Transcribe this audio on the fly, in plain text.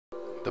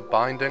The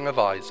Binding of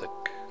Isaac.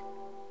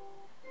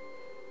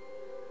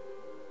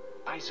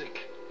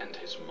 Isaac and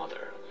his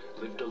mother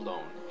lived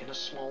alone in a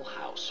small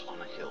house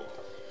on a hill.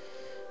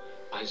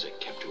 Isaac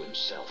kept to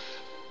himself,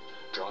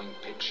 drawing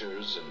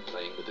pictures and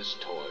playing with his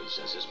toys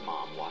as his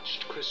mom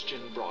watched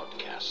Christian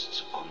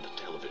broadcasts on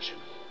the television.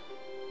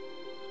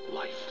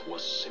 Life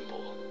was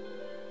simple,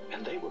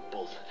 and they were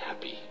both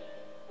happy.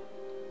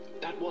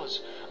 That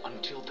was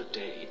until the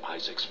day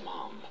Isaac's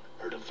mom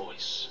heard a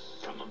voice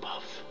from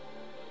above.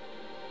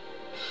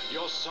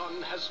 Your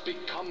son has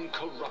become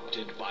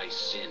corrupted by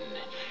sin.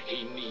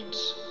 He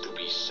needs to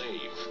be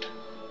saved.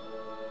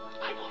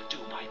 I will do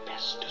my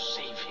best to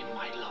save him,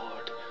 my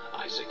lord,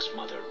 Isaac's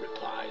mother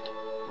replied,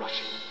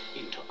 rushing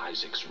into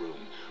Isaac's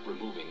room,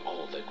 removing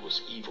all that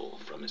was evil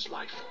from his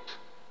life.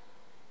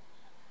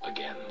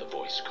 Again the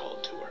voice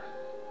called to her.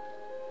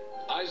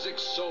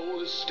 Isaac's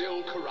soul is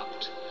still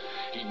corrupt.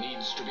 He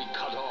needs to be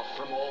cut off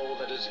from all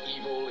that is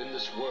evil in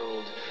this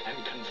world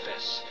and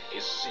confess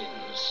his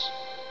sins.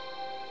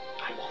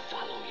 I will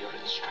follow your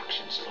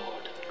instructions,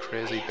 Lord.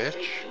 Crazy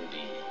bitch.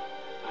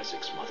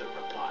 Isaac's mother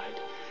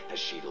replied as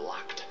she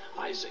locked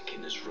Isaac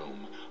in his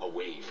room,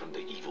 away from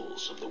the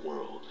evils of the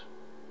world.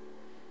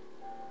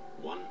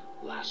 One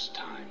last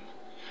time,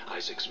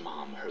 Isaac's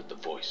mom heard the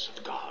voice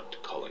of God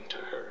calling to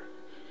her.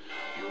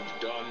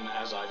 You've done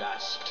as I've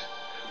asked,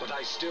 but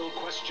I still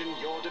question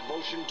your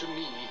devotion to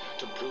me.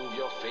 To prove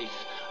your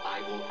faith,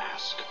 I will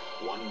ask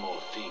one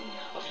more thing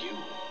of you.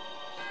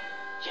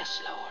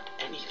 Yes, Lord,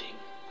 anything,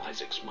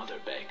 Isaac's mother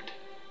begged.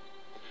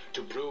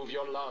 To prove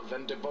your love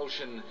and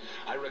devotion,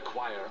 I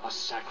require a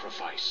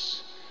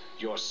sacrifice.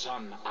 Your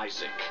son,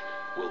 Isaac,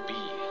 will be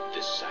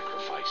this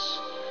sacrifice.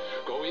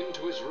 Go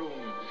into his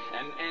room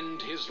and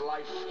end his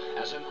life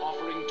as an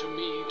offering to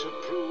me to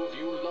prove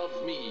you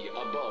love me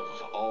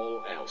above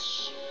all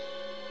else.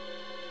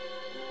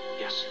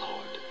 Yes,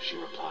 Lord, she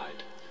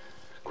replied,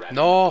 grabbing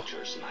the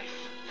butcher's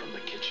knife from the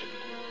kitchen.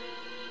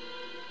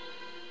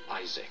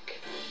 Isaac,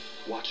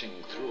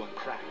 watching through a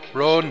crack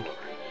in his door,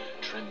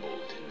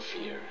 trembled in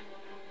fear.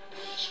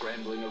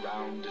 Scrambling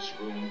around his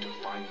room to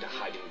find a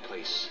hiding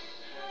place,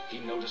 he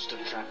noticed a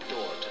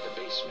trapdoor to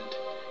the basement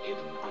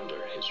hidden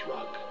under his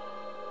rug.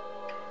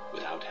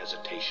 Without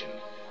hesitation,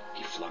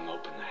 he flung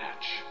open the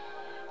hatch,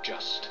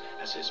 just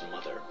as his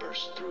mother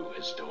burst through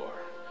his door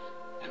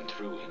and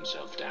threw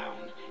himself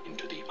down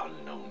into the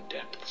unknown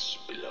depths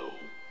below.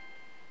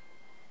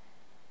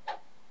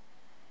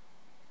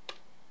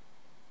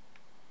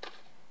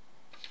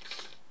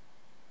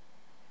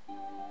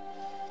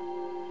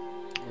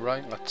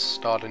 Right, let's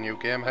start a new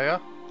game here.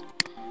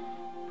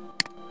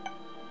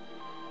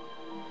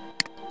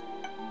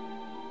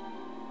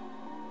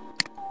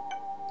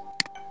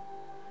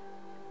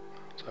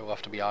 So it'll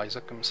have to be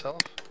Isaac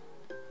himself.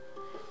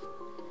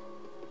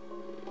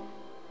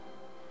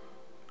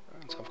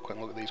 Let's have a quick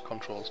look at these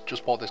controls.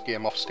 Just bought this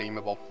game off Steam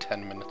about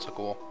 10 minutes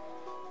ago.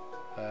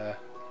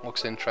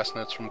 Looks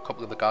interesting. It's from a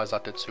couple of the guys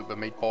that did Super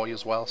Meat Boy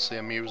as well,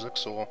 same music,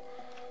 so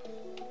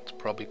it's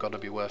probably got to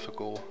be worth a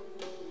go.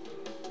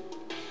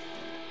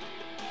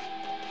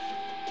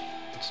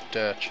 It's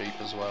dirt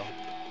cheap as well.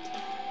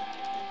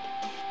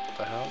 What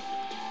the hell?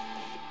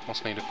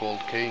 Must need a gold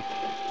key.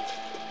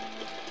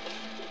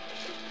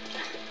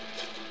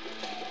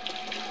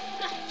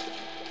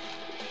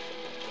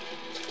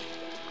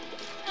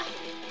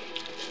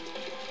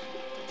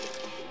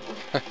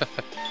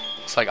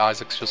 It's like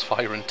Isaac's just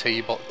firing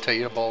tear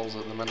balls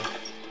at the minute.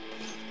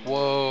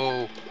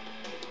 Whoa!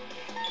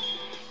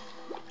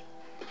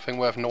 Thing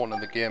worth noting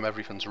in the game,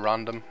 everything's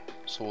random.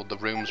 So the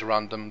rooms are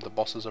random, the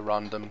bosses are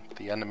random,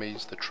 the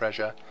enemies, the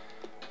treasure.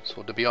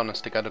 So to be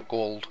honest, to get a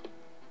gold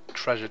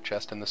treasure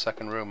chest in the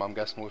second room, I'm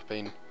guessing we've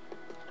been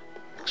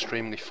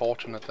extremely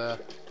fortunate there.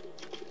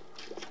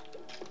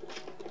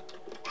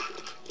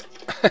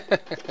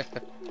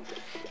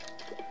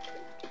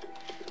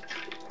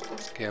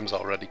 This game's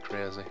already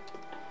crazy.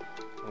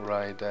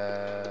 Right,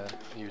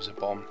 use a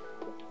bomb.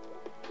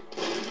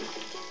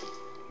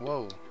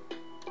 Whoa.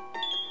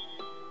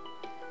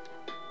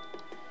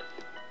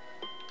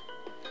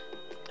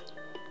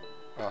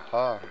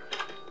 Aha.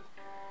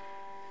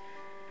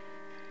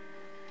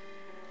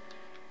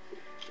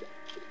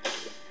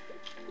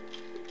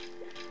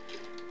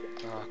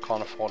 I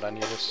can't afford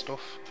any of this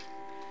stuff.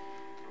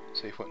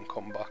 See if we can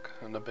come back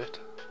in a bit.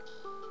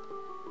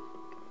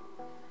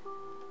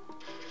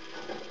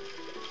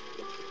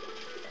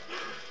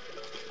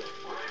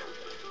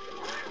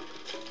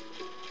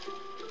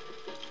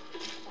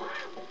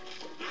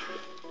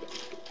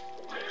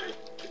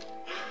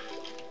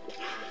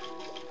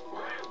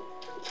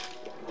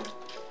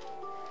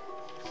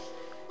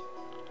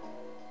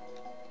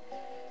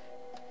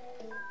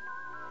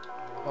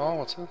 Oh,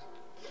 what's this?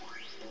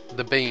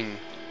 The bean.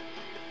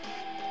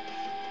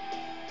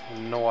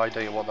 No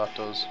idea what that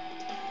does.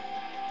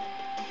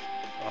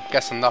 I'm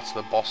guessing that's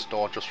the boss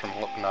door just from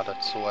looking at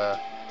it, so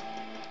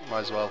might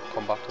as well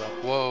come back to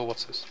that. Whoa,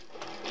 what's this?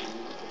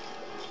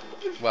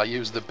 Well, I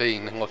used the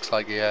bean, it looks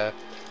like he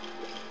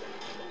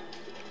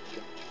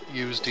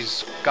used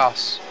his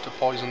gas to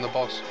poison the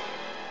boss.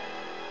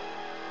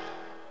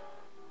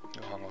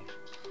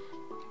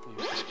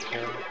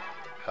 Okay,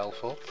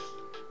 helpful.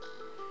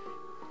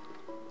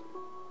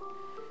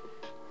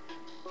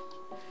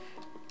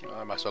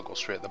 I might as well go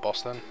straight to the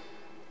boss then.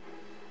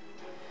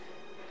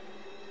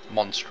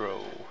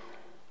 Monstro.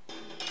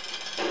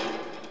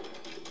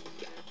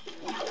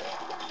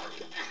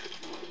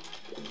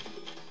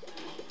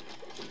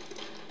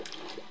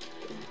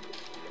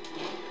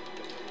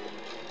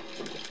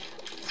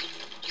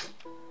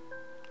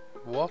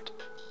 What?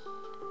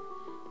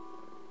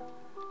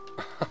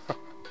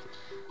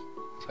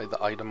 It's like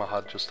the item I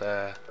had just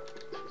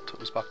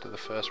took us back to the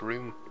first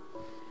room.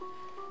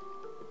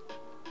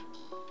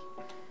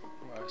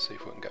 Right, let's see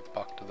if we can get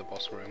back to the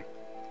boss room.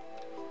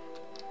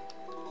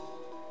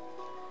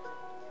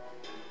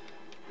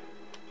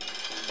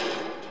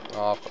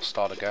 Oh, I've got to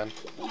start again.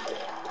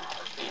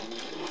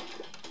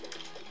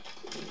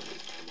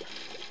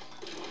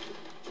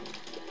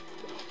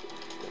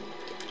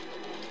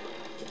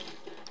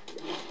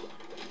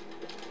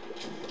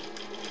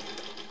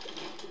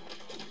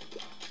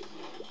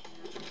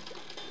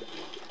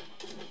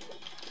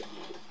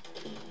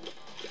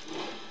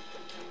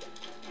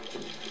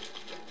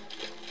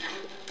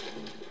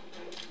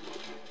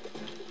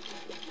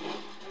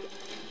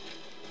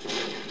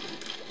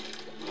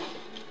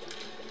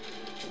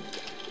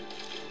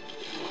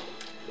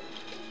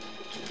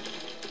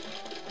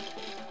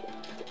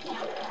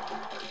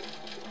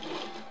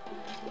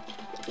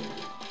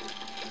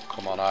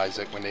 Come on,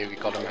 Isaac, we nearly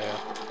got him here.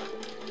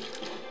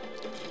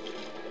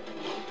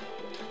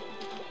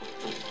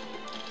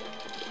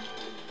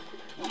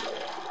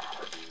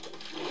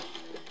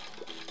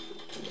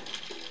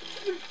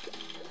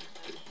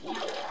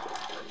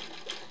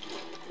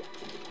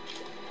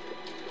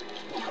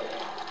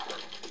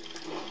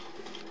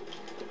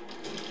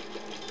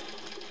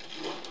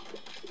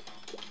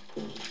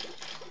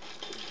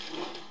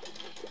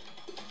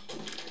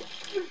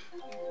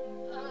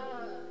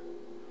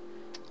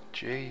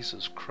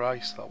 Jesus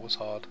Christ, that was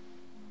hard.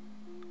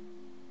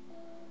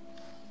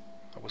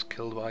 I was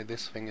killed by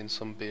this thing in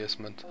some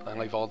basement, and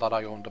I've all that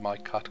I owned to my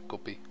cat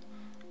Guppy.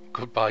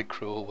 Goodbye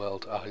cruel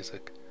world,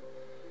 Isaac.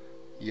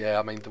 Yeah,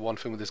 I mean the one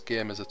thing with this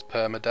game is it's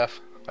permadeath,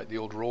 like the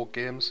old rogue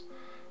games.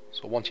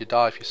 So once you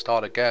die, if you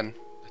start again,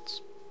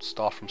 it's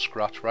start from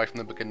scratch, right from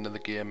the beginning of the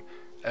game.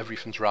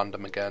 Everything's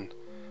random again.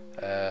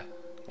 Like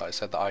I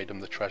said, the item,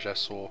 the treasure,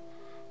 so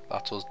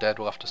that's us dead.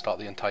 We'll have to start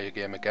the entire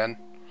game again.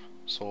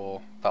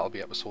 So that'll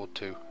be episode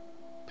 2.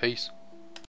 Peace.